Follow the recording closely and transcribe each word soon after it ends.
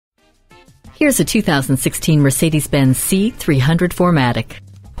Here's a 2016 Mercedes-Benz C300 4MATIC.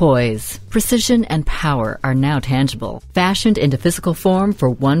 Poise, precision, and power are now tangible, fashioned into physical form for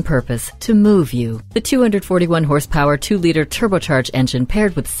one purpose, to move you. The 241 horsepower 2-liter turbocharged engine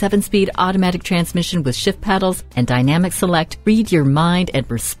paired with 7-speed automatic transmission with shift paddles and dynamic select read your mind and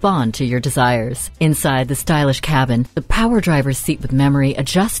respond to your desires. Inside the stylish cabin, the power driver's seat with memory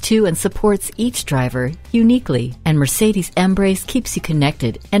adjusts to and supports each driver uniquely, and Mercedes Embrace keeps you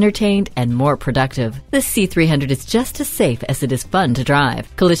connected, entertained, and more productive. This C300 is just as safe as it is fun to drive.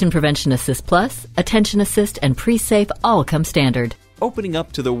 Collision Prevention Assist Plus, Attention Assist, and Pre-Safe all come standard. Opening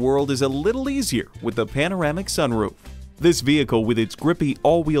up to the world is a little easier with the panoramic sunroof. This vehicle with its grippy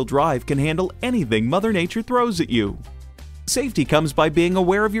all-wheel drive can handle anything Mother Nature throws at you. Safety comes by being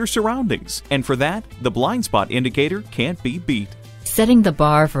aware of your surroundings, and for that, the blind spot indicator can't be beat. Setting the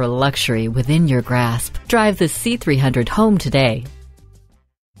bar for luxury within your grasp. Drive the C300 home today.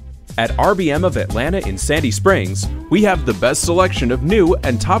 At RBM of Atlanta in Sandy Springs, we have the best selection of new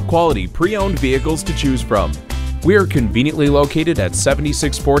and top-quality pre-owned vehicles to choose from. We are conveniently located at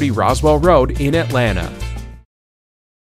 7640 Roswell Road in Atlanta.